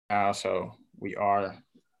now, so we are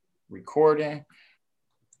recording.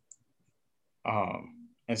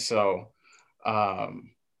 And so,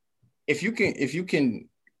 if you can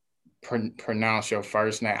pronounce your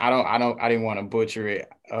first name, I didn't want to butcher it.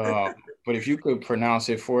 But if you could pronounce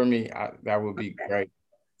it for me, that would be great.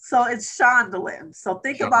 So it's Shondelyn. So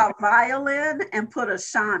think about violin and put a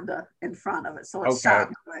Shonda in front of it. So it's okay.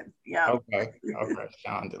 Shondelyn. Yeah. Okay.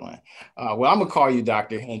 Shondelyn. Well, I'm gonna call you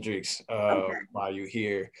Dr. Hendricks while you're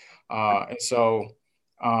here. And so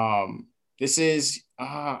this is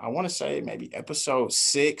I want to say maybe episode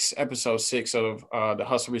six of the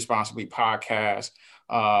Hustle Responsibly podcast.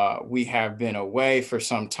 We have been away for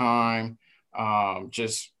some time,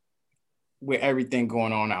 just with everything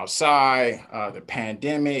going on outside, the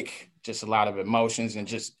pandemic, just a lot of emotions and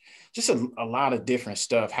just a lot of different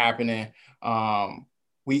stuff happening.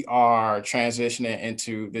 We are transitioning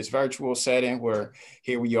into this virtual setting where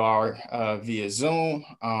here we are via Zoom,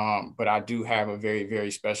 but I do have a very, very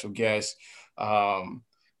special guest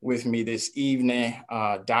with me this evening,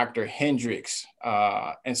 Dr. Hendricks.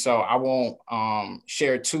 And so I won't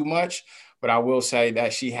share too much, but I will say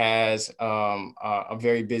that she has a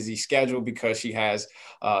very busy schedule because she has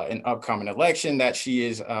an upcoming election that she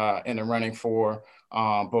is in the running for.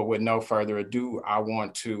 But with no further ado, I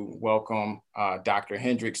want to welcome Dr.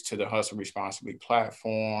 Hendricks to the Hustle Responsibly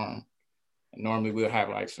platform. And normally we'll have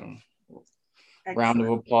like some round of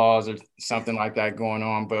applause or something like that going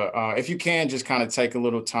on. But if you can just kind of take a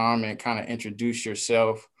little time and kind of introduce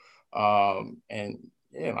yourself and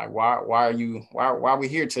yeah, like why are we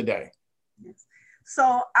here today?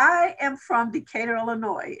 So I am from Decatur,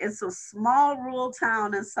 Illinois. It's a small rural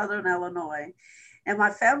town in Southern Illinois. And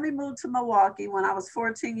my family moved to Milwaukee when I was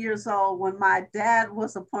 14 years old, when my dad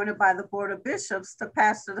was appointed by the Board of Bishops to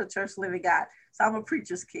pastor the Church Living God. So I'm a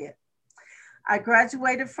preacher's kid. I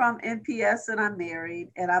graduated from NPS and I'm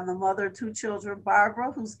married, and I'm the mother of two children,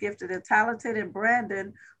 Barbara, who's gifted and talented, and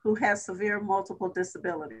Brandon, who has severe multiple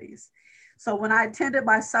disabilities. So when I attended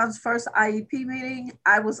my son's first IEP meeting,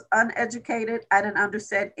 I was uneducated. I didn't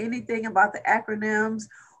understand anything about the acronyms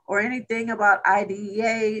or anything about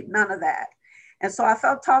IDEA, none of that. And so I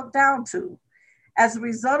felt talked down to. As a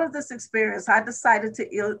result of this experience, I decided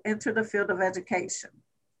to enter the field of education.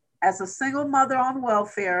 As a single mother on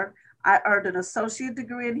welfare, I earned an associate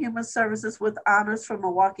degree in human services with honors from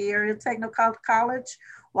Milwaukee Area Technical College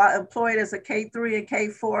while employed as a K3 and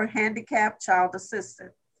K4 handicapped child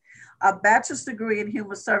assistant. A bachelor's degree in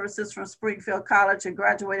human services from Springfield College and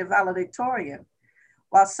graduated valedictorian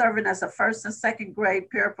while serving as a first and second grade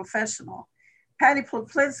paraprofessional. Patty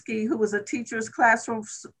Poplinski, who was a teacher's classroom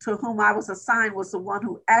to whom I was assigned, was the one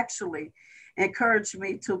who actually encouraged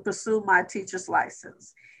me to pursue my teacher's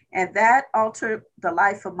license. And that altered the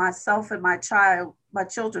life of myself and my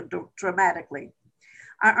children dramatically.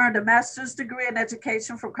 I earned a master's degree in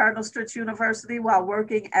education from Cardinal Stritch University while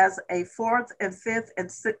working as a third, fourth, and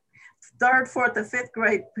fifth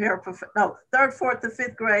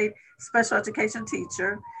grade special education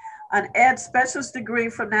teacher, an ed specialist degree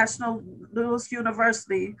from National Louis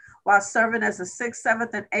University while serving as a sixth,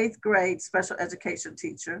 seventh, and eighth grade special education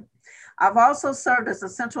teacher. I've also served as a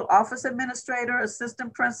central office administrator,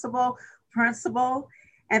 assistant principal,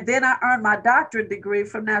 and then I earned my doctorate degree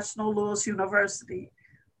from National Louis University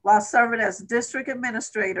while serving as district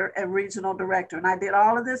administrator and regional director. And I did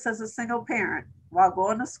all of this as a single parent while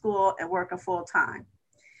going to school and working full time.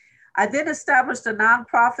 I then established a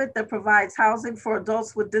nonprofit that provides housing for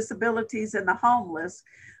adults with disabilities and the homeless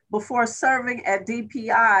before serving at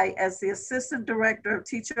DPI as the Assistant Director of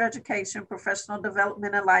Teacher Education, Professional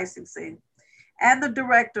Development and Licensing, and the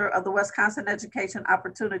Director of the Wisconsin Education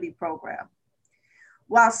Opportunity Program.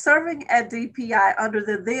 While serving at DPI under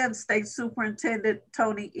the then State Superintendent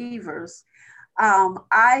Tony Evers,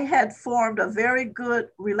 I had formed a very good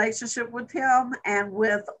relationship with him and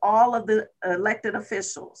with all of the elected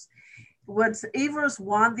officials. Once Evers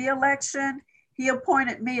won the election, he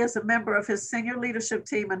appointed me as a member of his senior leadership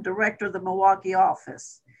team and director of the Milwaukee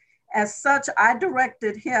office. As such, I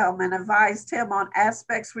directed him and advised him on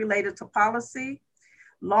aspects related to policy,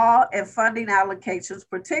 law, and funding allocations,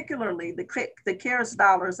 particularly the CARES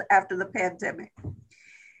dollars after the pandemic.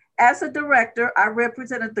 As a director, I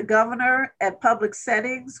represented the governor at public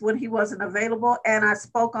settings when he wasn't available, and I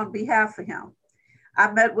spoke on behalf of him. I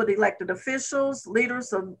met with elected officials,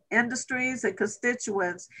 leaders of industries, and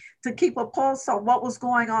constituents to keep a pulse on what was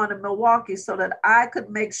going on in Milwaukee so that I could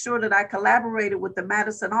make sure that I collaborated with the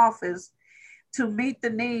Madison office to meet the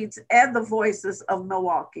needs and the voices of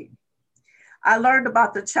Milwaukee. I learned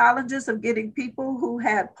about the challenges of getting people who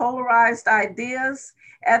had polarized ideas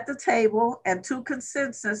at the table and to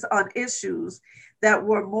consensus on issues that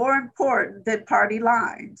were more important than party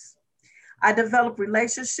lines. I developed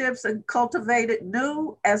relationships and cultivated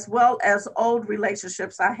new as well as old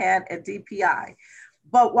relationships I had at DPI.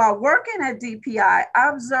 But while working at DPI, I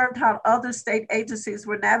observed how other state agencies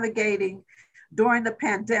were navigating during the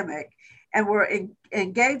pandemic and were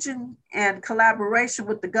engaging in collaboration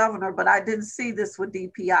with the governor, but I didn't see this with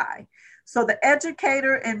DPI. So the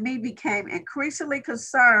educator in me became increasingly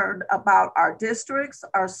concerned about our districts,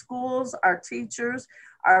 our schools, our teachers,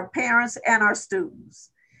 our parents, and our students.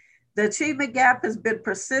 The achievement gap has been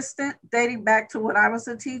persistent, dating back to when I was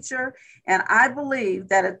a teacher. And I believe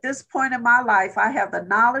that at this point in my life, I have the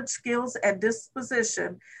knowledge, skills, and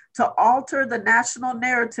disposition to alter the national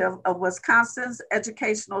narrative of Wisconsin's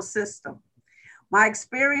educational system. My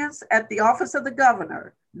experience at the office of the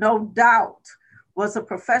governor, no doubt, was a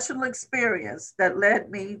professional experience that led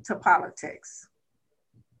me to politics.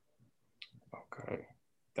 Okay,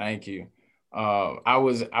 thank you. I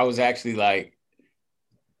was actually like,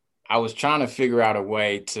 I was trying to figure out a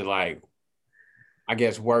way to like, I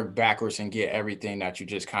guess, work backwards and get everything that you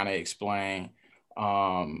just kind of explained.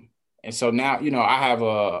 And so now, you know, I have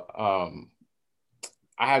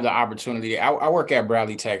the opportunity. I work at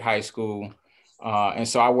Bradley Tech High School, and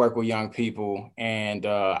so I work with young people. And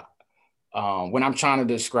when I'm trying to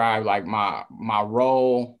describe like my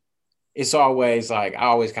role, it's always like I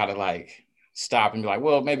always kind of like stop and be like,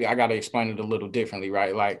 well, maybe I got to explain it a little differently,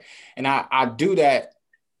 right? Like, and I do that.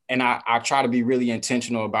 And I try to be really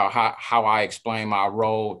intentional about how I explain my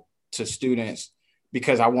role to students,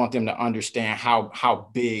 because I want them to understand how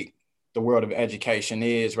big the world of education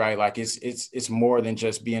is, right? Like it's more than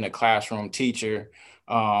just being a classroom teacher.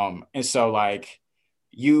 And so like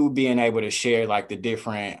you being able to share like the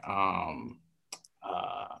different, I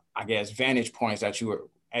guess, vantage points that you were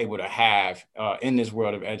able to have in this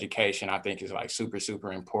world of education, I think is like super,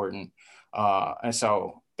 super important. And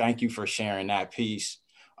so thank you for sharing that piece.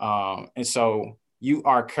 And so you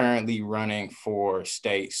are currently running for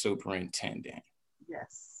state superintendent.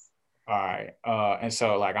 Yes. All right. And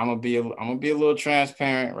so like I'm gonna be a little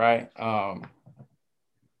transparent, right?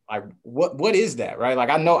 Like what is that, right? Like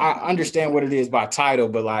I know I understand what it is by title,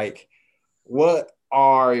 but like what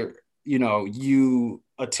are you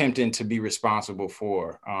attempting to be responsible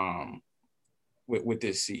for with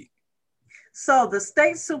this seat? So the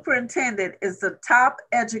state superintendent is the top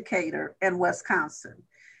educator in Wisconsin.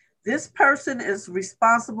 This person is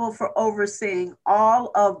responsible for overseeing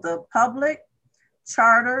all of the public,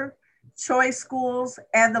 charter, choice schools,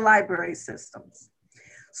 and the library systems.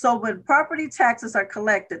 So when property taxes are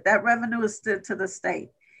collected, that revenue is sent to the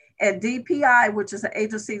state. And DPI, which is an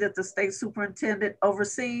agency that the state superintendent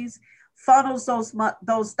oversees, funnels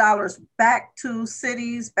those dollars back to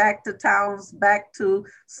cities, back to towns, back to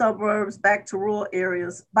suburbs, back to rural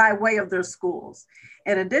areas by way of their schools.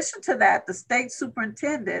 In addition to that, the state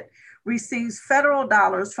superintendent receives federal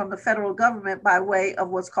dollars from the federal government by way of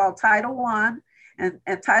what's called Title I. And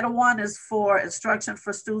Title I is for instruction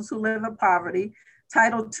for students who live in poverty.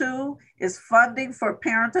 Title II is funding for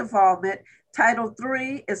parent involvement. Title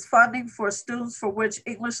III is funding for students for which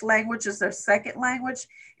English language is their second language,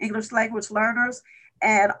 English language learners,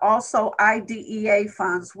 and also IDEA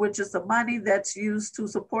funds, which is the money that's used to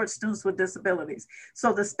support students with disabilities.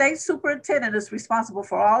 So the state superintendent is responsible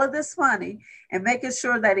for all of this money and making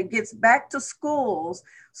sure that it gets back to schools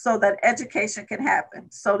so that education can happen,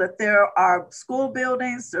 so that there are school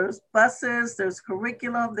buildings, there's buses, there's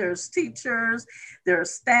curriculum, there's teachers, there's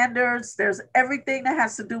standards, there's everything that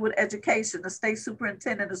has to do with education. The state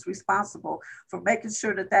superintendent is responsible for making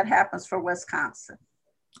sure that that happens for Wisconsin.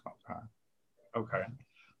 Okay.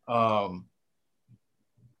 I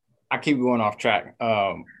keep going off track,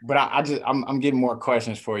 but I'm getting more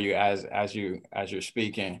questions for you as you're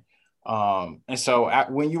speaking. And so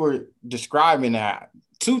when you were describing that,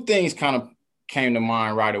 two things kind of came to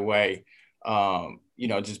mind right away.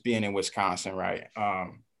 Just being in Wisconsin, right?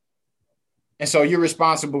 And so you're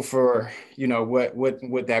responsible for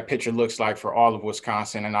what that picture looks like for all of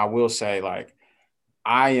Wisconsin. And I will say, like,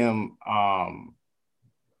 I am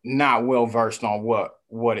not well versed on what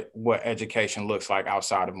education looks like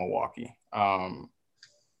outside of Milwaukee. And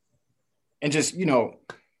just,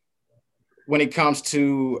 when it comes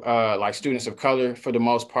to like students of color, for the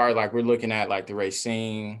most part, like we're looking at like the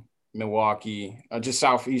Racine, Milwaukee, just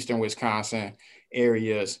southeastern Wisconsin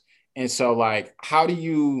areas. And so like, how do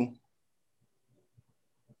you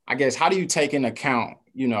take into account,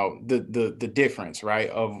 the difference, right,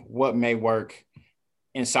 of what may work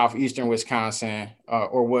in southeastern Wisconsin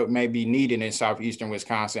or what may be needed in southeastern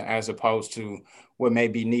Wisconsin as opposed to what may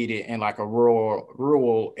be needed in like a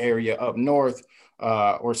rural area up north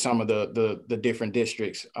or some of the different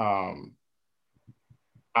districts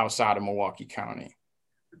outside of Milwaukee County?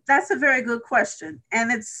 That's a very good question.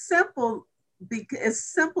 And it's simple because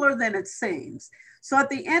it's simpler than it seems. So at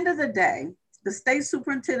the end of the day, the state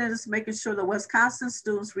superintendent is making sure that Wisconsin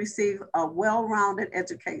students receive a well-rounded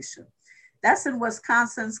education. That's in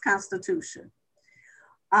Wisconsin's Constitution.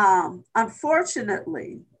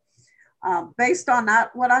 Unfortunately, based on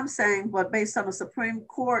not what I'm saying, but based on a Supreme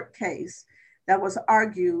Court case that was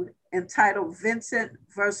argued entitled Vincent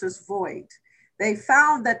versus Voigt, they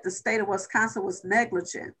found that the state of Wisconsin was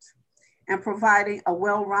negligent in providing a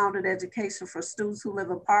well-rounded education for students who live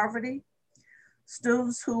in poverty,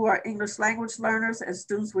 students who are English language learners, and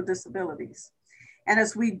students with disabilities. And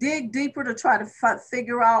as we dig deeper to try to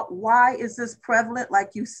figure out why is this prevalent,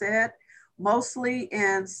 like you said, mostly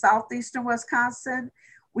in southeastern Wisconsin,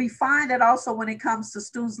 we find that also when it comes to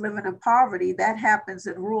students living in poverty, that happens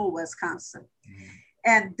in rural Wisconsin. Mm-hmm.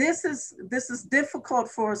 And this is difficult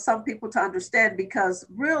for some people to understand because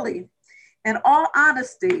really, in all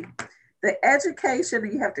honesty, the education,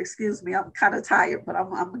 and you have to excuse me, I'm kind of tired, but I'm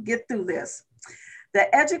gonna get through this.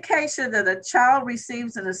 The education that a child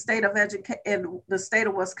receives in the state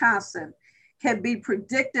of Wisconsin can be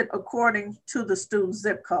predicted according to the student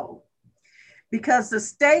zip code, because the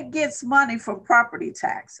state gets money from property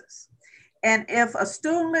taxes. And if a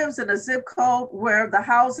student lives in a zip code where the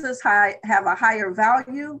houses have a higher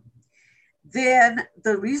value, then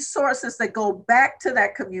the resources that go back to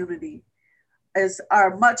that community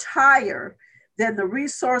are much higher than the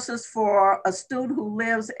resources for a student who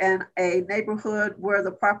lives in a neighborhood where the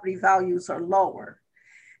property values are lower.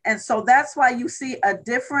 And so that's why you see a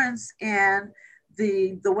difference in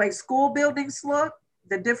the way school buildings look,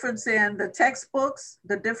 the difference in the textbooks,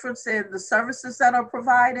 the difference in the services that are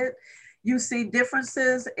provided. You see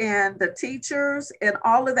differences in the teachers and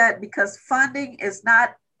all of that because funding is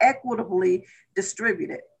not equitably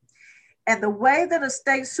distributed. And the way that a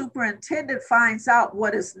state superintendent finds out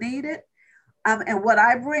what is needed, and what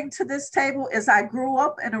I bring to this table is I grew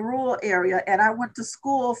up in a rural area and I went to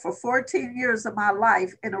school for 14 years of my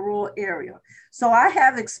life in a rural area. So I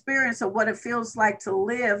have experience of what it feels like to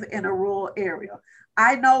live in a rural area.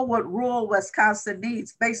 I know what rural Wisconsin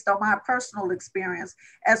needs based on my personal experience,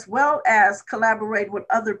 as well as collaborate with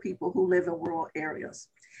other people who live in rural areas.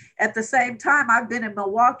 At the same time, I've been in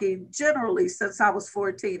Milwaukee generally since I was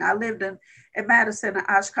 14. I lived in Madison and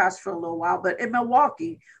Oshkosh for a little while, but in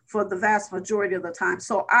Milwaukee for the vast majority of the time.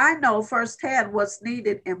 So I know firsthand what's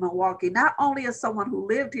needed in Milwaukee, not only as someone who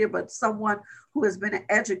lived here, but someone who has been an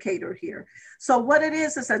educator here. So what it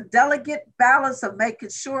is a delicate balance of making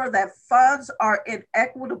sure that funds are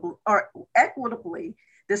equitably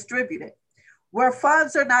distributed. Where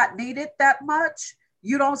funds are not needed that much,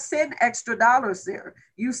 you don't send extra dollars there.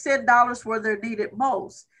 You send dollars where they're needed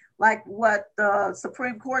most. Like what the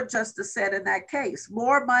Supreme Court justice said in that case,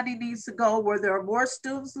 more money needs to go where there are more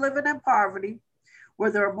students living in poverty,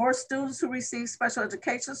 where there are more students who receive special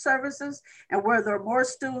education services, and where there are more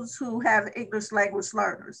students who have English language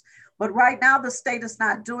learners. But right now the state is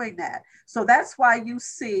not doing that. So that's why you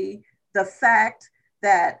see the fact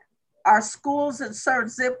that our schools in certain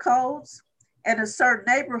zip codes and in certain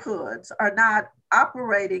neighborhoods are not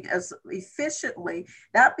operating as efficiently,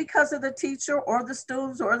 not because of the teacher or the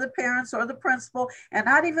students or the parents or the principal, and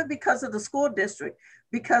not even because of the school district,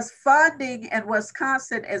 because funding in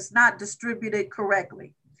Wisconsin is not distributed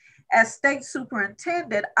correctly. As state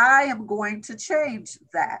superintendent, I am going to change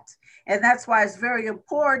that. And that's why it's very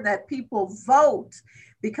important that people vote,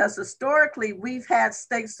 because historically we've had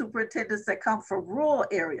state superintendents that come from rural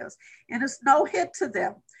areas, and it's no hit to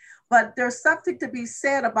them. But there's something to be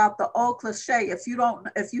said about the old cliche. If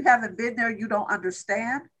you haven't been there, you don't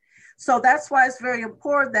understand. So that's why it's very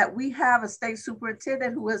important that we have a state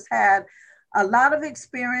superintendent who has had a lot of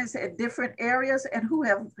experience in different areas and who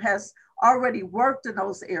has already worked in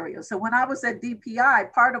those areas. So when I was at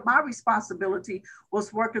DPI, part of my responsibility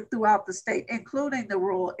was working throughout the state, including the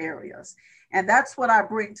rural areas. And that's what I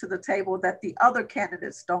bring to the table that the other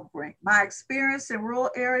candidates don't bring. My experience in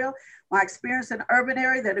rural area, my experience in urban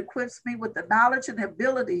area that equips me with the knowledge and the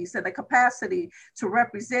abilities and the capacity to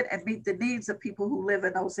represent and meet the needs of people who live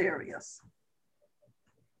in those areas.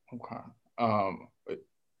 Okay.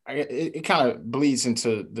 It kind of bleeds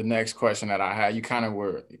into the next question that I had. You kind of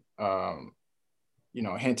were,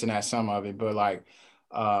 hinting at some of it, but like,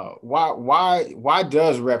 why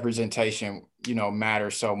does representation,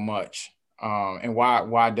 matter so much? And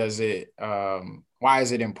why is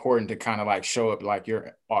it important to kind of like show up like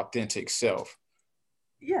your authentic self?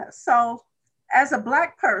 Yeah. So as a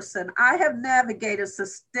Black person, I have navigated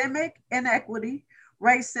systemic inequity,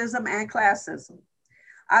 racism, and classism.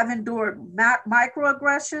 I've endured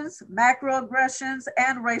microaggressions, macroaggressions,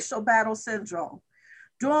 and racial battle syndrome.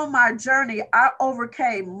 During my journey, I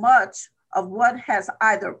overcame much of what has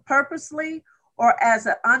either purposely or as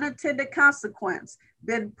an unintended consequence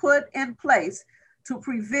been put in place to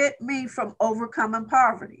prevent me from overcoming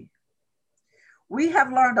poverty. We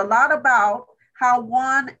have learned a lot about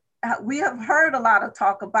we have heard a lot of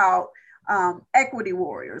talk about equity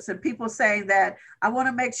warriors and people saying that I want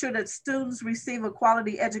to make sure that students receive a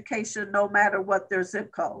quality education no matter what their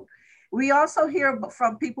zip code. We also hear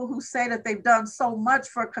from people who say that they've done so much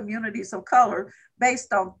for communities of color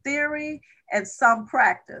based on theory and some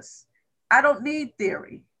practice. I don't need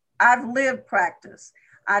theory. I've lived practice.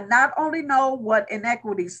 I not only know what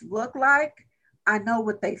inequities look like, I know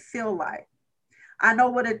what they feel like. I know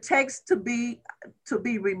what it takes to be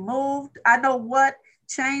removed. I know what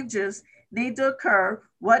changes need to occur,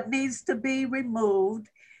 what needs to be removed,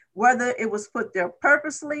 whether it was put there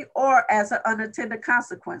purposely or as an unintended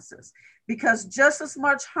consequences, because just as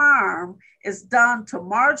much harm is done to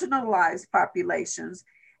marginalized populations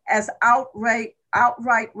as outright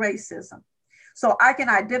racism. So I can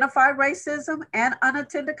identify racism and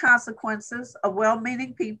unintended consequences of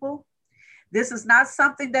well-meaning people. This is not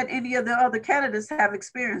something that any of the other candidates have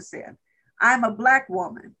experienced in. I'm a Black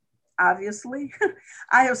woman, obviously.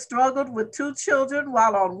 I have struggled with 2 children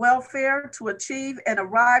while on welfare to achieve and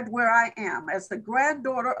arrived where I am as the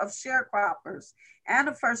granddaughter of sharecroppers and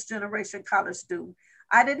a first-generation college student.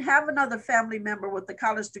 I didn't have another family member with a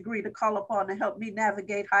college degree to call upon to help me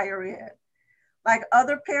navigate higher ed. Like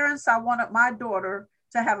other parents, I wanted my daughter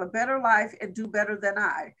to have a better life and do better than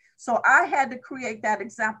I. So I had to create that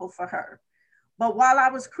example for her. But while I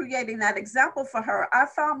was creating that example for her, I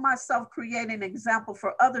found myself creating an example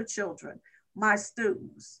for other children, my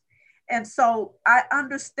students. And so I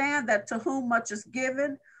understand that to whom much is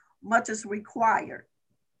given, much is required.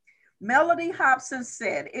 Mellody Hobson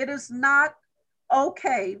said, "It is not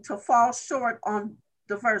okay to fall short on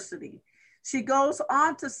diversity." She goes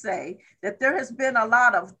on to say that there has been a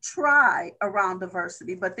lot of try around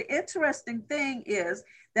diversity, but the interesting thing is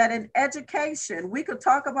that in education, we could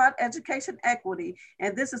talk about education equity,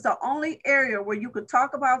 and this is the only area where you could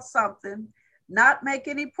talk about something, not make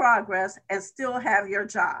any progress, and still have your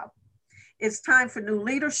job. It's time for new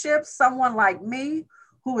leadership, someone like me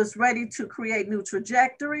who is ready to create new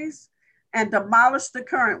trajectories and demolish the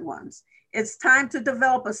current ones. It's time to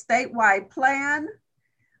develop a statewide plan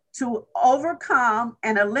to overcome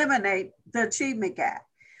and eliminate the achievement gap.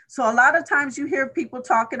 So a lot of times you hear people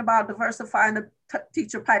talking about diversifying the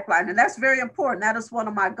teacher pipeline, and that's very important. That is one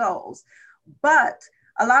of my goals. But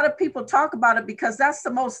a lot of people talk about it because that's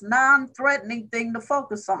the most non-threatening thing to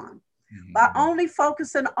focus on. Mm-hmm. By only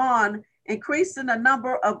focusing on increasing the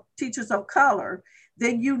number of teachers of color,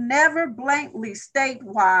 then you never blatantly state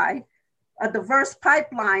why a diverse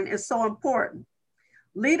pipeline is so important.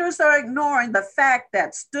 Leaders are ignoring the fact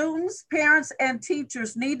that students, parents, and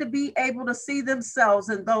teachers need to be able to see themselves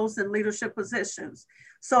in those in leadership positions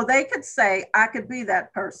so they could say, I could be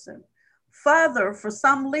that person. Further, for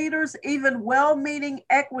some leaders, even well-meaning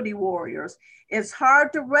equity warriors, it's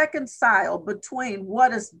hard to reconcile between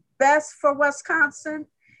what is best for Wisconsin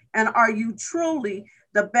and are you truly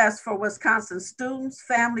the best for Wisconsin students,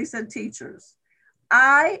 families, and teachers.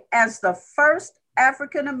 I, as the first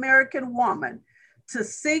African-American woman to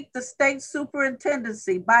seek the state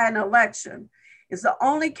superintendency by an election, is the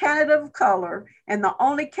only candidate of color and the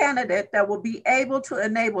only candidate that will be able to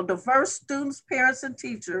enable diverse students, parents, and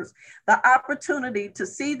teachers the opportunity to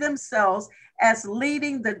see themselves as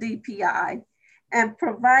leading the DPI and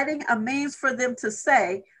providing a means for them to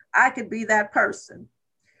say, I could be that person.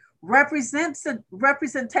 Representation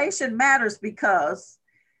matters because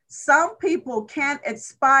some people can't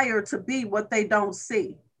aspire to be what they don't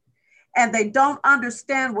see. And they don't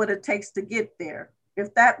understand what it takes to get there,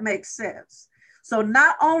 if that makes sense. So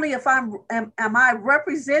not only am I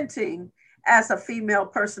representing as a female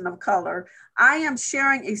person of color, I am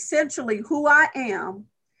sharing essentially who I am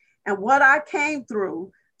and what I came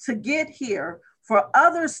through to get here for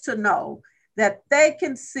others to know that they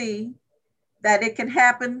can see that it can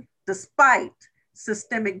happen despite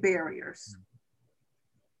systemic barriers.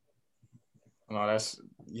 No, that's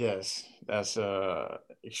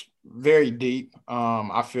very deep.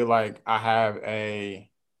 I feel like I have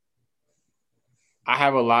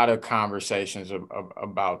a lot of conversations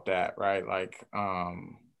about that, right? Like,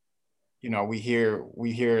 we hear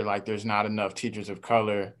like there's not enough teachers of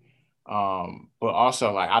color, but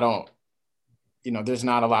also like there's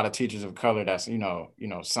not a lot of teachers of color that's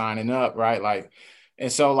signing up, right? Like,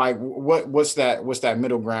 And so like what's that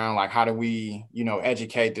middle ground? Like how do we, you know,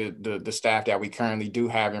 educate the staff that we currently do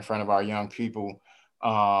have in front of our young people?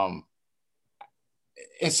 And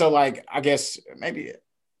so like I guess maybe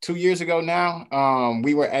 2 years ago now,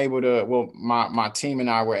 we were able to, well, my team and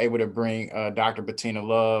I were able to bring Dr. Bettina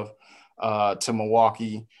Love to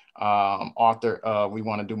Milwaukee, author of We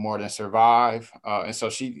Want to Do More Than Survive. And so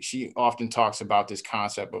she often talks about this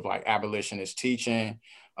concept of like abolitionist teaching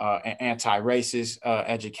and anti-racist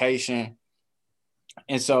education.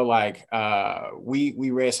 And so like we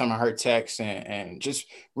read some of her texts and just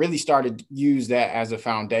really started to use that as a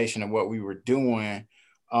foundation of what we were doing.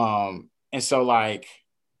 And so like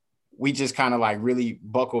we just kind of like really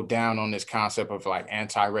buckled down on this concept of like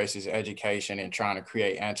anti-racist education and trying to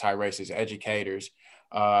create anti-racist educators.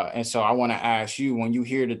 And so I want to ask you, when you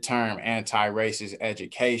hear the term anti-racist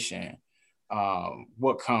education,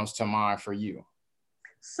 what comes to mind for you?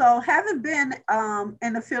 So having been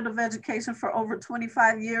in the field of education for over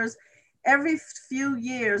 25 years, every few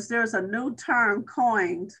years there's a new term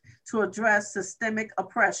coined to address systemic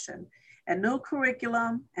oppression, and new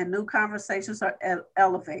curriculum and new conversations are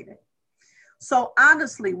elevated. So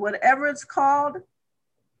honestly, whatever it's called,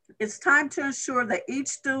 it's time to ensure that each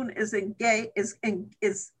student is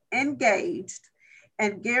engaged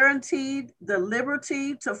and guaranteed the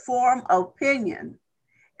liberty to form opinion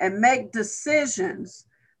and make decisions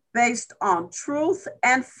based on truth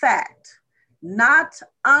and fact, not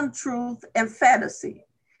untruth and fantasy.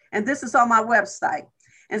 And this is on my website.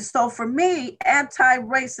 And so for me,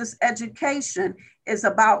 anti-racist education is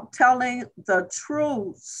about telling the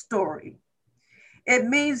true story. It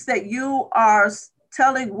means that you are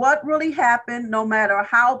telling what really happened, no matter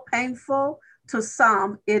how painful to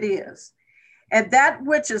some it is. And that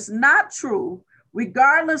which is not true,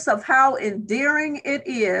 regardless of how endearing it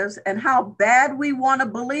is and how bad we want to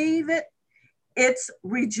believe it, it's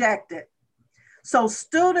rejected. So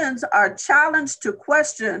students are challenged to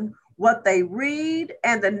question what they read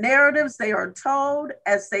and the narratives they are told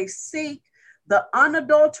as they seek the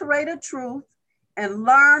unadulterated truth and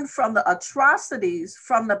learn from the atrocities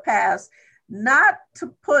from the past, not to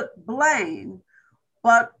put blame,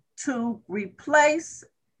 but to replace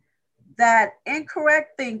that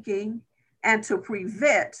incorrect thinking and to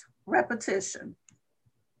prevent repetition.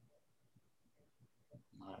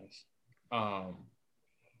 Nice.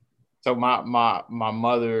 So my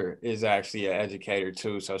mother is actually an educator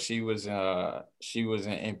too. So she was in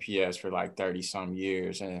NPS for like 30 some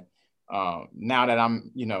years. And now that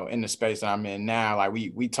I'm, you know, in the space that I'm in now, like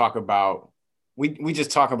we talk about, we just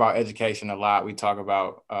talk about education a lot. We talk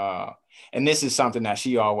about and this is something that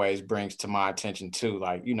she always brings to my attention too.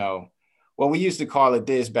 Like, you know, well, we used to call it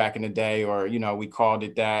this back in the day, or, you know, we called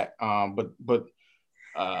it that. But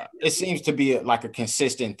it seems to be like a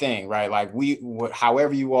consistent thing, right? Like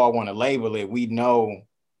however you all want to label it, we know,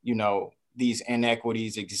 you know, these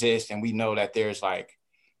inequities exist, and we know that there's like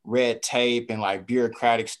red tape and like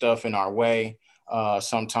bureaucratic stuff in our way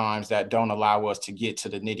sometimes that don't allow us to get to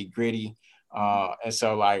the nitty gritty. And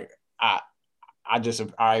so like, I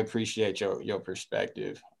appreciate your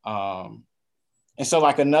perspective. And so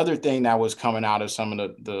like another thing that was coming out of some of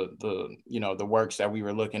the you know, the works that we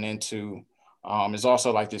were looking into is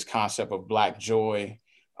also like this concept of Black joy.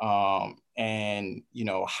 And, you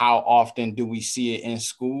know, how often do we see it in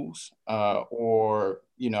schools or,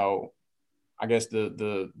 you know, I guess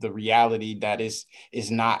the reality that is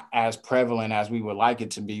not as prevalent as we would like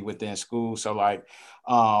it to be within school. So like,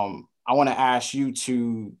 I want to ask you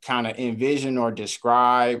to kind of envision or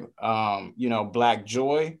describe, you know, Black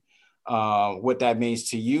joy, what that means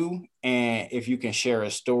to you, and if you can share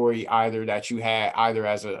a story either that you had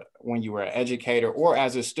either when you were an educator or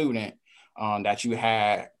as a student that you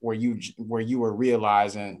had where you were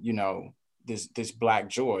realizing, you know, this Black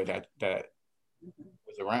joy that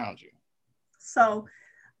was around you. So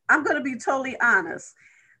I'm going to be totally honest.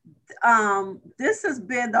 This has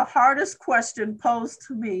been the hardest question posed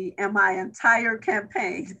to me in my entire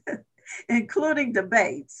campaign, including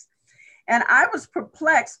debates. And I was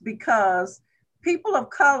perplexed because people of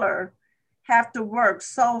color have to work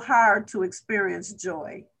so hard to experience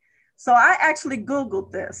joy. So I actually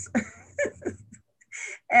Googled this.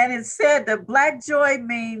 And it said that Black joy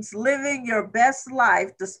means living your best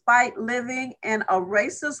life despite living in a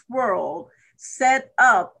racist world set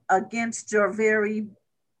up against your very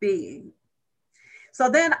being. So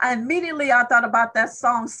then I thought about that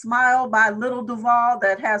song Smile by Little Duval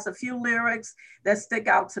that has a few lyrics that stick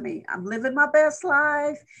out to me. I'm living my best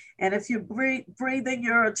life. And if you're breathing,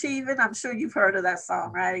 you're achieving. I'm sure you've heard of that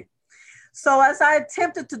song, right? So as I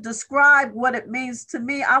attempted to describe what it means to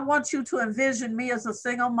me, I want you to envision me as a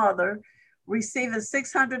single mother receiving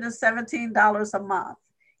 $617 a month.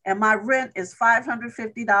 And my rent is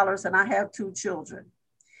 $550 and I have 2 children.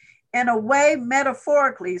 In a way,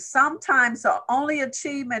 metaphorically, sometimes the only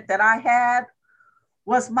achievement that I had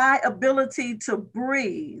was my ability to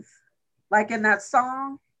breathe. Like in that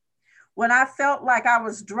song, when I felt like I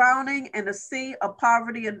was drowning in a sea of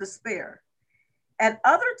poverty and despair. At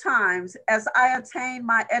other times, as I attained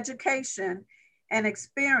my education and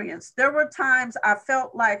experience, there were times I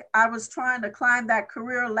felt like I was trying to climb that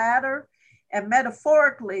career ladder, and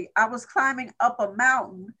metaphorically, I was climbing up a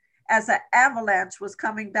mountain as an avalanche was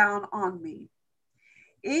coming down on me.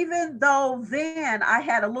 Even though then I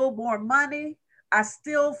had a little more money, I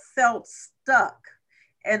still felt stuck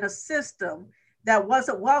in a system that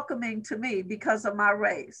wasn't welcoming to me because of my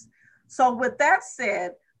race. So with that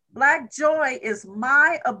said, Black joy is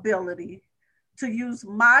my ability to use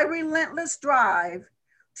my relentless drive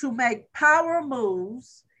to make power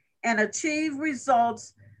moves and achieve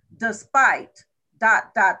results despite ...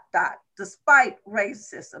 despite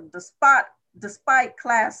racism, despite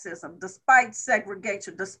classism, despite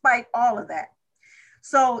segregation, despite all of that.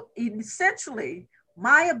 So essentially,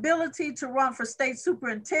 my ability to run for state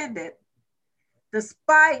superintendent,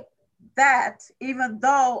 despite that, even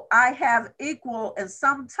though I have equal and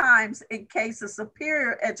sometimes in cases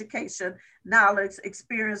superior education, knowledge,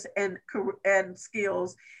 experience, and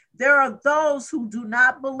skills, there are those who do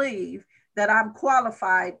not believe that I'm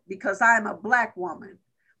qualified because I'm a Black woman,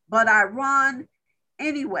 but I run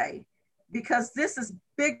anyway because this is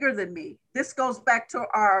bigger than me. This goes back to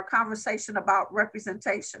our conversation about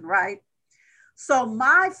representation, right? So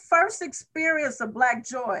my first experience of Black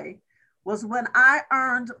joy was when I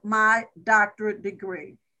earned my doctorate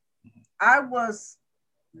degree. I was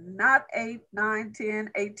not 8, 9,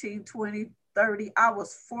 10, 18, 20, 30. I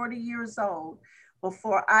was 40 years old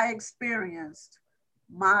before I experienced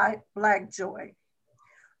my Black joy.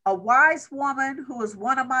 A wise woman who was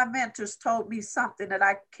one of my mentors told me something that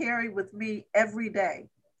I carry with me every day.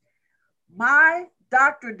 My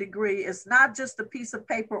doctorate degree is not just a piece of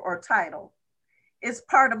paper or title. It's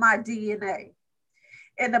part of my DNA.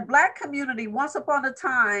 In the Black community, once upon a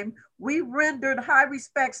time, we rendered high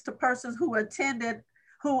respects to persons who attained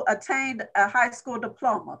a high school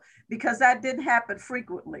diploma because that didn't happen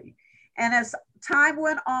frequently. And as time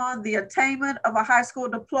went on, the attainment of a high school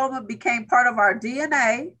diploma became part of our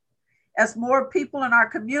DNA as more people in our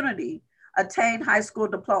community attained high school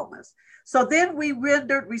diplomas. So then we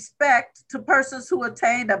rendered respect to persons who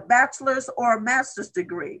attained a bachelor's or a master's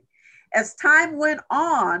degree. As time went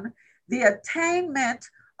on, the attainment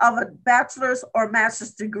of a bachelor's or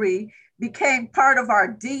master's degree became part of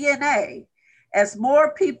our DNA as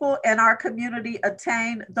more people in our community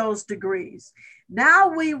attain those degrees. Now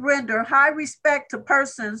we render high respect to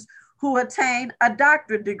persons who attain a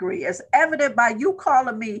doctorate degree, as evident by you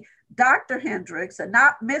calling me Dr. Hendricks and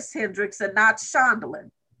not Miss Hendricks and not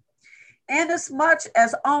Shondelyn. Inasmuch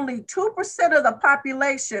as only 2% of the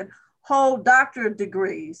population hold doctorate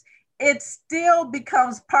degrees, it still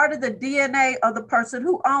becomes part of the DNA of the person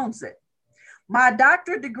who owns it. My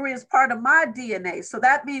doctorate degree is part of my DNA. So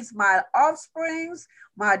that means my offsprings,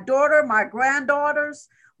 my daughter, my granddaughters,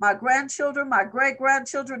 my grandchildren, my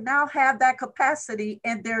great-grandchildren now have that capacity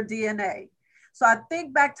in their DNA. So I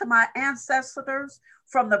think back to my ancestors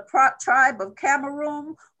from the tribe of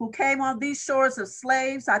Cameroon who came on these shores as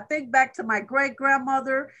slaves. I think back to my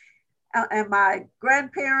great-grandmother and my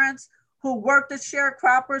grandparents who worked as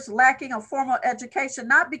sharecroppers, lacking a formal education,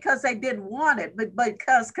 not because they didn't want it, but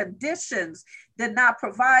because conditions did not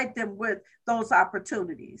provide them with those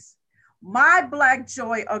opportunities. My Black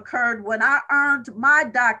joy occurred when I earned my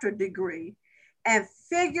doctorate degree and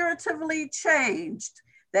figuratively changed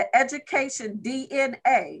the education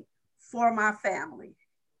DNA for my family.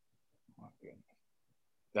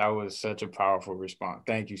 That was such a powerful response.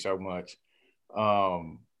 Thank you so much.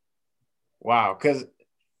 Wow, because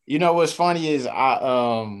you know what's funny is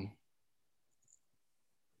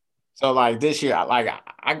so like this year,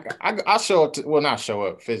 I show up to, well, not show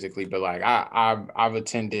up physically, but like I've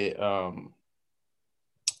attended a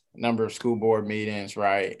number of school board meetings,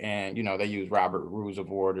 right? And you know they use Robert Rules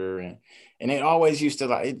of Order, and it always used to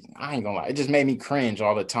like I ain't gonna lie, it just made me cringe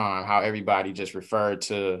all the time how everybody just referred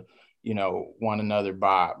to one another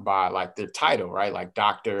by like their title, right? Like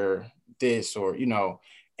Doctor this or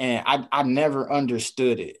and I never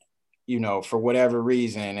understood it, for whatever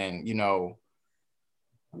reason. And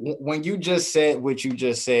when you just said what you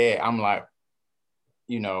just said, I'm like,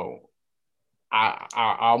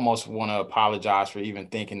 I almost want to apologize for even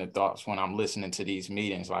thinking the thoughts when I'm listening to these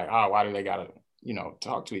meetings, like, oh, why do they gotta,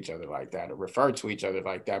 talk to each other like that or refer to each other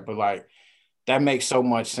like that? But like, that makes so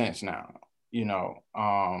much sense now. you know.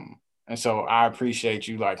 And so I appreciate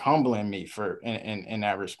you like humbling me for in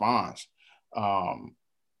that response.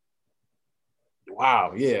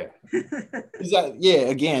 Wow, yeah. Yeah,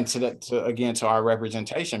 again to our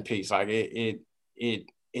representation piece, like it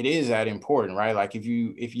is that important, right? Like if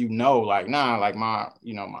you know, like, nah, like my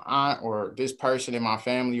aunt or this person in my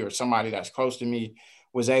family or somebody that's close to me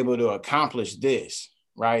was able to accomplish this,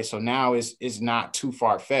 right? So now it's not too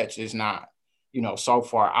far fetched. It's not, so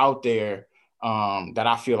far out there that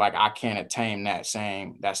I feel like I can't attain that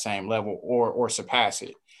same level or surpass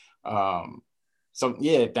it. So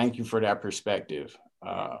yeah, thank you for that perspective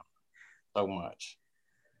so much.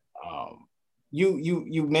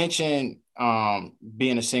 You mentioned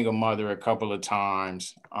being a single mother a couple of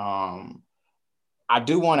times. I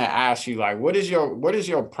do want to ask you, like, what is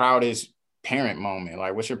your proudest parent moment?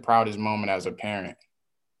 Like, what's your proudest moment as a parent?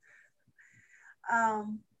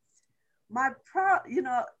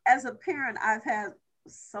 As a parent, I've had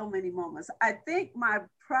so many moments. I think my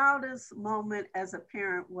proudest moment as a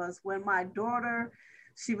parent was when my daughter,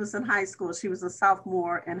 she was in high school. She was a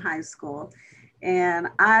sophomore in high school. And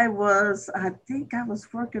I think I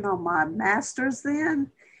was working on my master's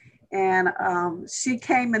then. And she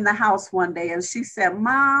came in the house one day and she said,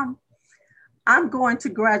 "Mom, I'm going to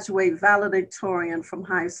graduate valedictorian from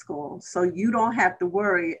high school, so you don't have to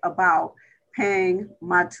worry about paying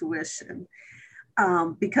my tuition."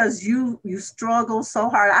 Because you struggle so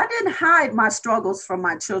hard. I didn't hide my struggles from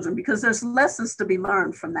my children because there's lessons to be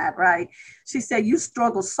learned from that, right? She said, "You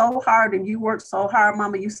struggle so hard and you work so hard,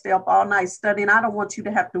 Mama. You stay up all night studying. I don't want you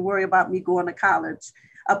to have to worry about me going to college,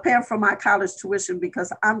 paying for my college tuition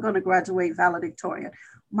because I'm going to graduate valedictorian."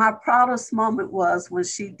 My proudest moment was when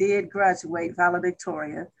she did graduate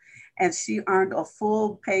valedictorian and she earned a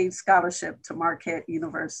full paid scholarship to Marquette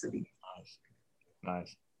University.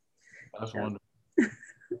 Nice. That's wonderful.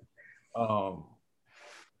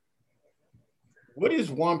 What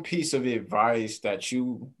is one piece of advice that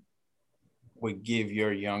you would give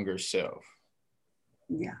your younger self?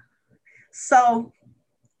 Yeah. So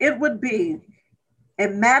it would be,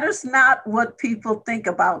 it matters not what people think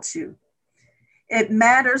about you. It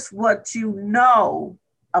matters what you know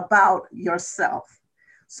about yourself.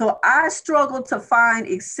 So I struggled to find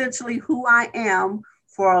essentially who I am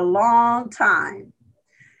for a long time.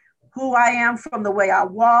 Who I am from the way I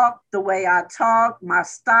walk, the way I talk, my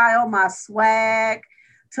style, my swag,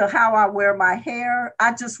 to how I wear my hair.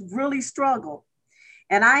 I just really struggled.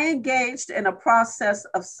 And I engaged in a process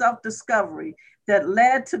of self-discovery that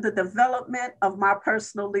led to the development of my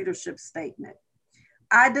personal leadership statement.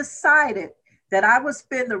 I decided that I would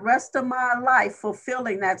spend the rest of my life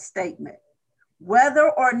fulfilling that statement, whether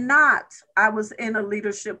or not I was in a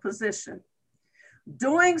leadership position.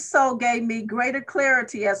 Doing so gave me greater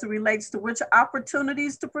clarity as it relates to which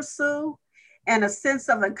opportunities to pursue and a sense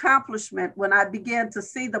of accomplishment when I began to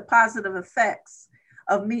see the positive effects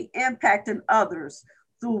of me impacting others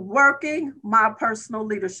through working my personal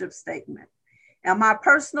leadership statement. And my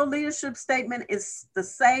personal leadership statement is the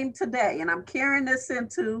same today, and I'm carrying this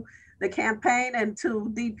into the campaign and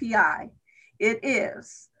to DPI. It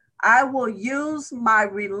is, I will use my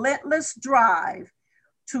relentless drive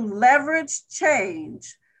to leverage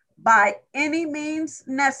change by any means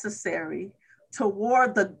necessary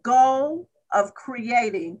toward the goal of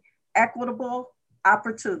creating equitable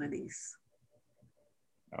opportunities.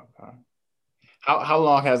 Okay. How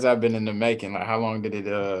long has that been in the making? Like, how long did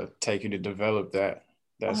it take you to develop that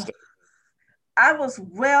stuff? I was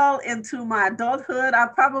well into my adulthood. I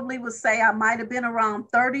probably would say I might have been around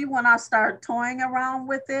 30 when I started toying around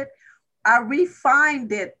with it. I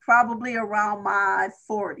refined it probably around my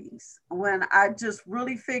 40s when I just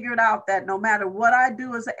really figured out that no matter what I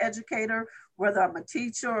do as an educator, whether I'm a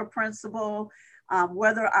teacher or principal,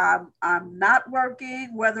 whether I'm not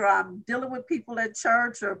working, whether I'm dealing with people at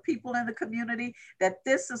church or people in the community, that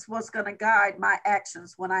this is what's going to guide my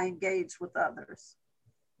actions when I engage with others.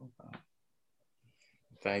 Okay.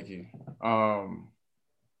 Thank you.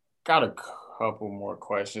 Got a couple more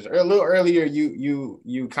questions. A little earlier,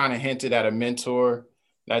 you kind of hinted at a mentor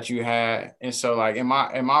that you had, and so like in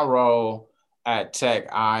my role at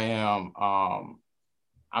Tech, I'm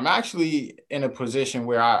actually in a position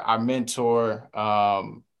where I mentor.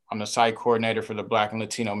 I'm the site coordinator for the Black and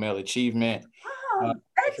Latino Male Achievement. Oh,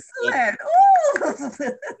 excellent!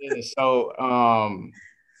 So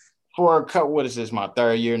for a couple, what is this? My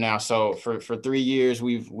third year now. So for 3 years,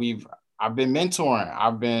 I've been mentoring.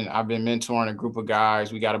 I've been mentoring a group of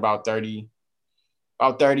guys. We got about 30,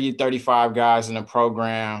 35 guys in the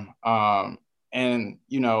program. And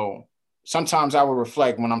sometimes I will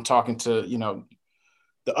reflect when I'm talking to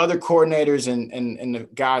the other coordinators and the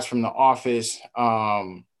guys from the office.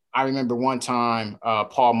 I remember one time,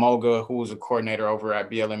 Paul Moga, who was a coordinator over at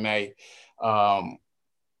BLMA,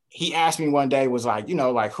 he asked me one day, was like,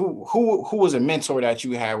 like who was a mentor that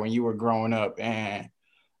you had when you were growing up? And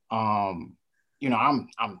I'm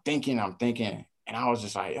thinking, and I was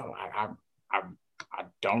just like, I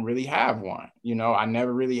don't really have one. I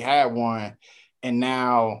never really had one, and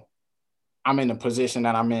now I'm in the position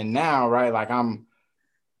that I'm in now, right?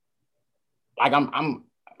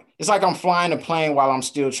 It's like I'm flying a plane while I'm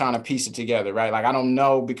still trying to piece it together, right? Like I don't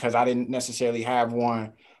know, because I didn't necessarily have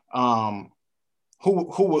one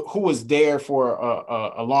who was there for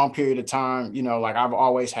a long period of time. Like I've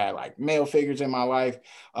always had like male figures in my life,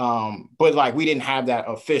 but like we didn't have that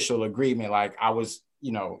official agreement. Like I was,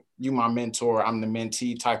 you my mentor, I'm the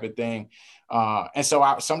mentee type of thing, and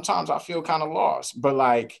so sometimes I feel kind of lost, but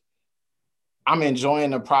like I'm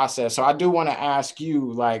enjoying the process. So I do want to ask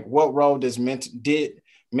you, like, what role did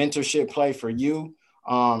mentorship play for you?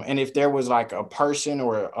 And if there was like a person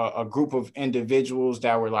or a group of individuals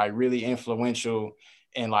that were like really influential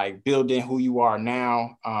in like building who you are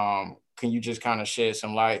now, can you just kind of shed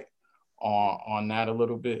some light on that a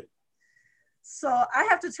little bit? So I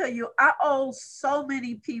have to tell you, I owe so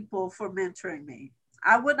many people for mentoring me.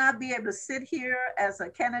 I would not be able to sit here as a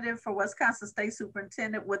candidate for Wisconsin State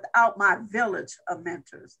Superintendent without my village of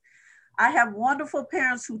mentors. I have wonderful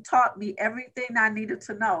parents who taught me everything I needed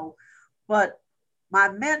to know, but my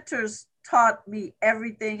mentors taught me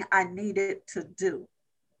everything I needed to do.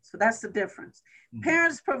 So that's the difference. Mm-hmm.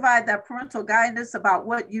 Parents provide that parental guidance about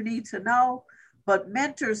what you need to know, but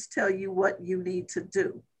mentors tell you what you need to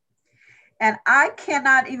do. And I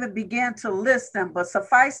cannot even begin to list them, but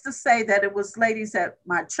suffice to say that it was ladies at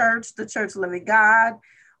my church, the Church of Living God,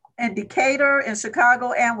 in Decatur, in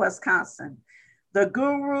Chicago, and Wisconsin. The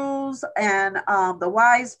gurus and the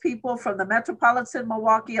wise people from the Metropolitan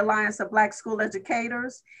Milwaukee Alliance of Black School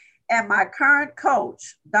Educators, and my current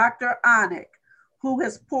coach, Dr. Onick, who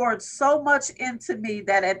has poured so much into me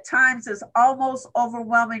that at times is almost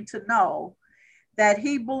overwhelming to know that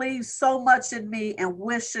he believes so much in me and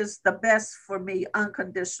wishes the best for me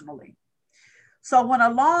unconditionally. So when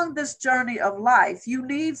along this journey of life, you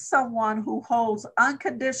need someone who holds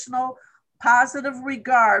unconditional, positive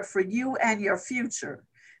regard for you and your future.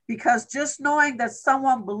 Because just knowing that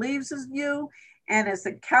someone believes in you and is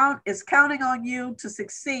counting on you to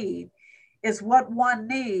succeed is what one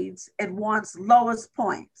needs in one's lowest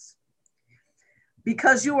points.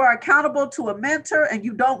 Because you are accountable to a mentor and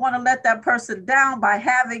you don't want to let that person down by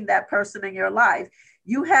having that person in your life.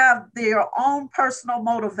 You have their own personal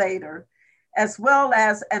motivator as well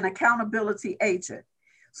as an accountability agent.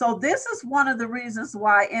 So this is one of the reasons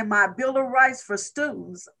why in my Bill of Rights for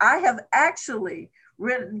students, I have actually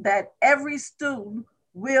written that every student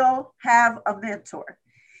will have a mentor.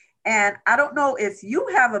 And I don't know if you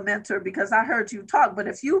have a mentor because I heard you talk, but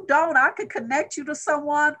if you don't, I could connect you to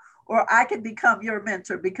someone or I can become your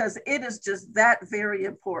mentor because it is just that very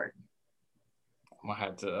important. I'm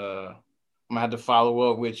gonna have to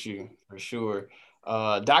follow up with you for sure.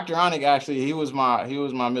 Dr. Onick, actually, he was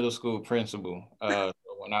my middle school principal.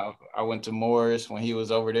 When I went to Morris when he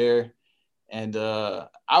was over there, and I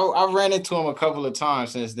ran into him a couple of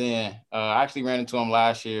times since then. I actually ran into him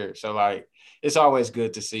last year, so like it's always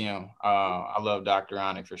good to see him. I love Dr.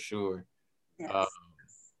 Onick for sure. Yes.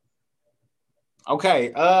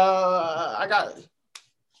 Okay, I got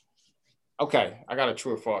a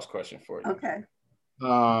true or false question for you. Okay.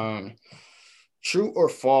 True or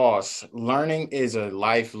false, learning is a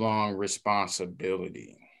lifelong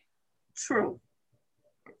responsibility? True.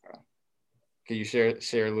 Okay. Can you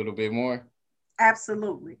share a little bit more?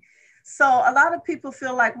 Absolutely. So a lot of people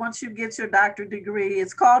feel like once you get your doctorate degree,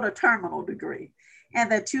 it's called a terminal degree,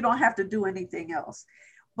 and that you don't have to do anything else.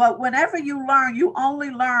 But whenever you learn, you only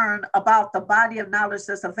learn about the body of knowledge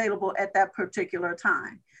that's available at that particular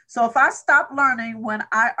time. So if I stopped learning when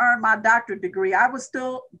I earned my doctorate degree, I would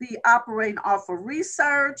still be operating off of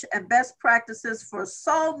research and best practices for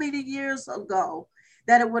so many years ago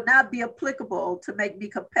that it would not be applicable to make me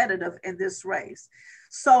competitive in this race.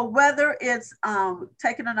 So whether it's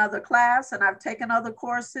taking another class, and I've taken other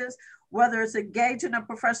courses, whether it's engaging in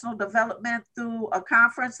professional development through a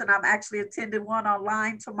conference, and I'm actually attending one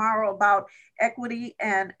online tomorrow about equity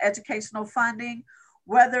and educational funding,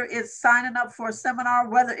 whether it's signing up for a seminar,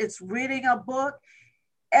 whether it's reading a book,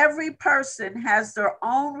 every person has their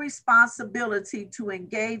own responsibility to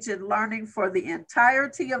engage in learning for the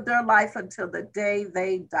entirety of their life until the day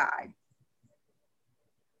they die.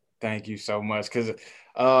 Thank you so much. And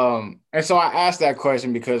so I asked that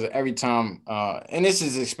question because every time, and this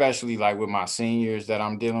is especially like with my seniors that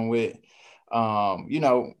I'm dealing with, you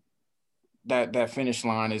know, that finish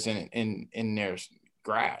line is in their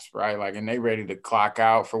grasp, right? Like, and they ready to clock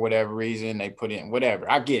out for whatever reason. They put in whatever.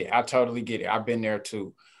 I get it. I totally get it. I've been there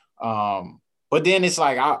too. But then it's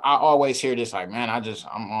like I always hear this, like, man,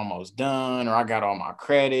 I'm almost done, or I got all my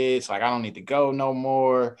credits, like I don't need to go no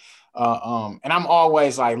more. And I'm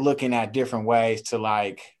always like looking at different ways to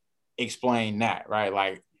like explain that, right?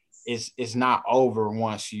 Like it's not over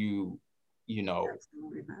once you know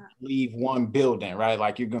leave one building, right?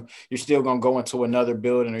 Like you're still gonna go into another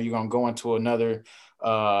building, or you're gonna go into another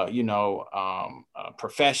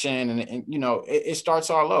profession, and you know it starts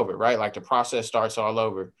all over, right? Like the process starts all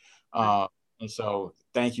over. And so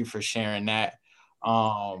thank you for sharing that.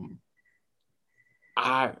 um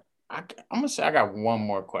I, I'm gonna say I got one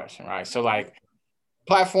more question, right? So like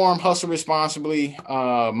platform hustle responsibly.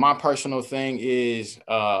 My personal thing is,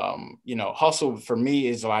 hustle for me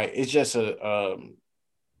is like it's just a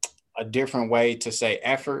different way to say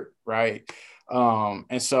effort, right?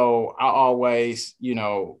 And so I always,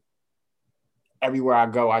 everywhere I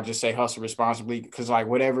go, I just say hustle responsibly because like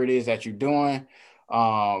whatever it is that you're doing,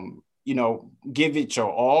 give it your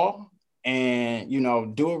all and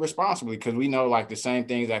do it responsibly because we know like the same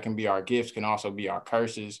things that can be our gifts can also be our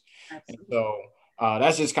curses. Absolutely. And so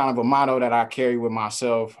that's just kind of a motto that I carry with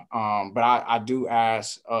myself. But I do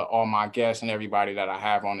ask all my guests and everybody that I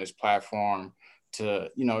have on this platform to,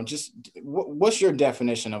 just what's your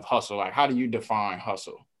definition of hustle? Like, how do you define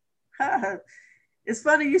hustle? It's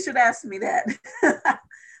funny you should ask me that.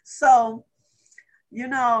 So,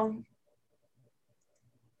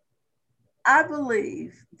 I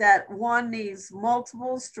believe that one needs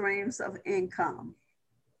multiple streams of income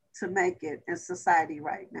to make it in society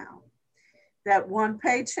right now. That one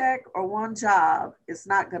paycheck or one job is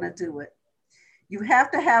not going to do it. You have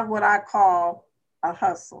to have what I call a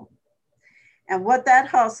hustle. And what that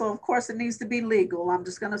hustle, of course, it needs to be legal. I'm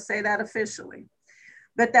just going to say that officially.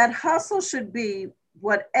 But that hustle should be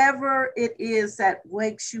whatever it is that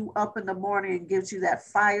wakes you up in the morning and gives you that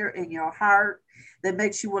fire in your heart, that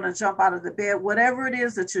makes you want to jump out of the bed, whatever it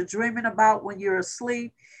is that you're dreaming about when you're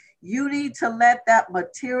asleep, you need to let that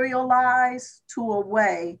materialize to a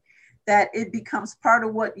way that it becomes part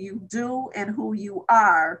of what you do and who you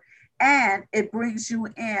are, and it brings you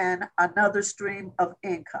in another stream of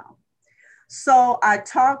income. So I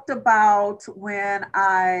talked about when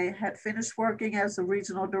I had finished working as a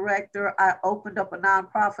regional director, I opened up a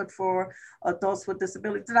nonprofit for adults with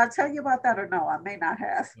disabilities. Did I tell you about that or no? I may not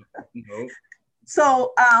have. No.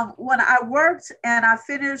 So when I worked and I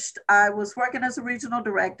finished, I was working as a regional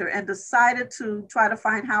director and decided to try to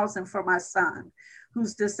find housing for my son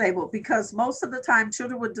who's disabled, because most of the time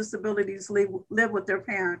children with disabilities live with their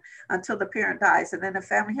parent until the parent dies. And then the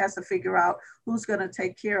family has to figure out who's going to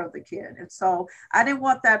take care of the kid. And so I didn't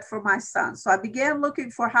want that for my son. So I began looking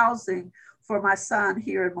for housing for my son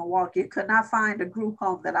here in Milwaukee. Could not find a group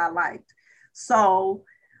home that I liked. So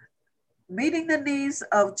meeting the needs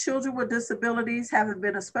of children with disabilities, having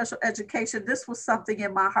been a special education, this was something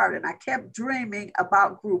in my heart, and I kept dreaming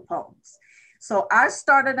about group homes. So I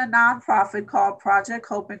started a nonprofit called Project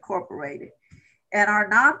Hope Incorporated. And our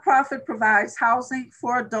nonprofit provides housing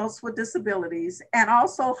for adults with disabilities and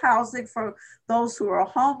also housing for those who are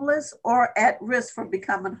homeless or at risk for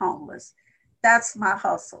becoming homeless. That's my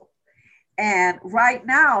hustle. And right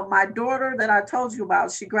now, my daughter that I told you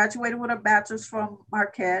about, she graduated with a bachelor's from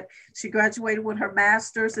Marquette. She graduated with her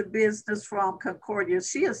master's in business from Concordia.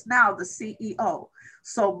 She is now the CEO.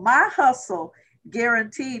 So my hustle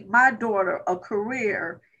guaranteed my daughter a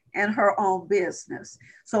career in her own business.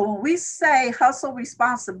 So when we say hustle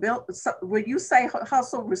responsibility, when you say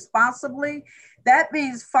hustle responsibly, that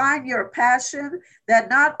means find your passion that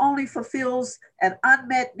not only fulfills an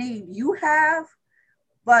unmet need you have,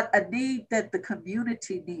 but a need that the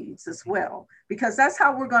community needs as well, because that's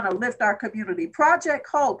how we're going to lift our community. Project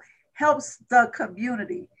Hope helps the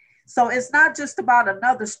community. So it's not just about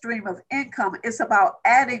another stream of income, it's about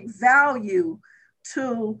adding value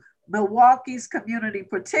to Milwaukee's community,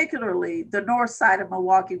 particularly the north side of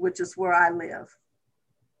Milwaukee, which is where I live.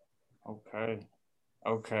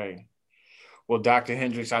 Okay. Well, Dr.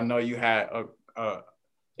 Hendricks, I know you had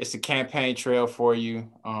it's a campaign trail for you.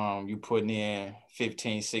 You putting in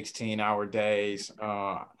 15, 16-hour days.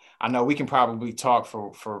 I know we can probably talk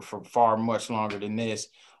for far much longer than this,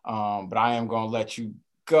 but I am going to let you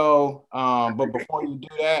go. But before you do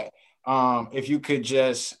that, if you could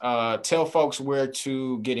just tell folks where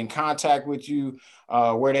to get in contact with you,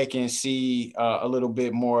 where they can see a little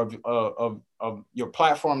bit more of your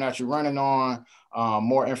platform that you're running on,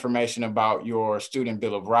 more information about your Student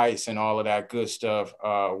Bill of Rights and all of that good stuff.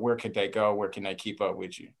 Where could they go? Where can they keep up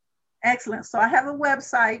with you? Excellent. So I have a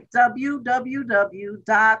website,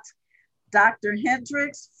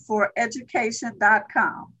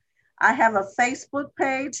 www.drhendrixforeducation.com. I have a Facebook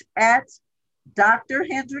page at Dr.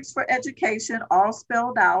 Hendrix for Education, all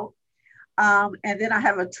spelled out. And then I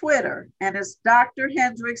have a Twitter, and it's Dr.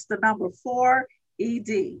 Hendrix, the number 4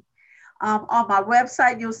 ED. On my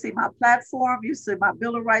website, you'll see my platform. You see my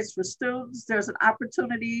Bill of Rights for Students. There's an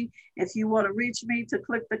opportunity, if you want to reach me, to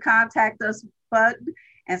click the Contact Us button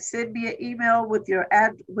and send me an email with your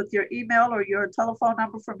email or your telephone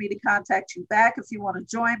number for me to contact you back. If you want to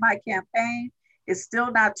join my campaign, it's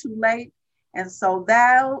still not too late. And so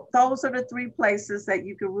those are the 3 places that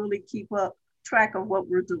you can really keep up track of what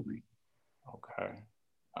we're doing. Okay.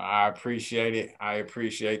 I appreciate it. I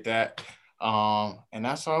appreciate that. And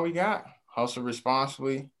that's all we got. Hustle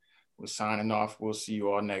responsibly. We're signing off. We'll see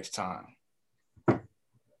you all next time.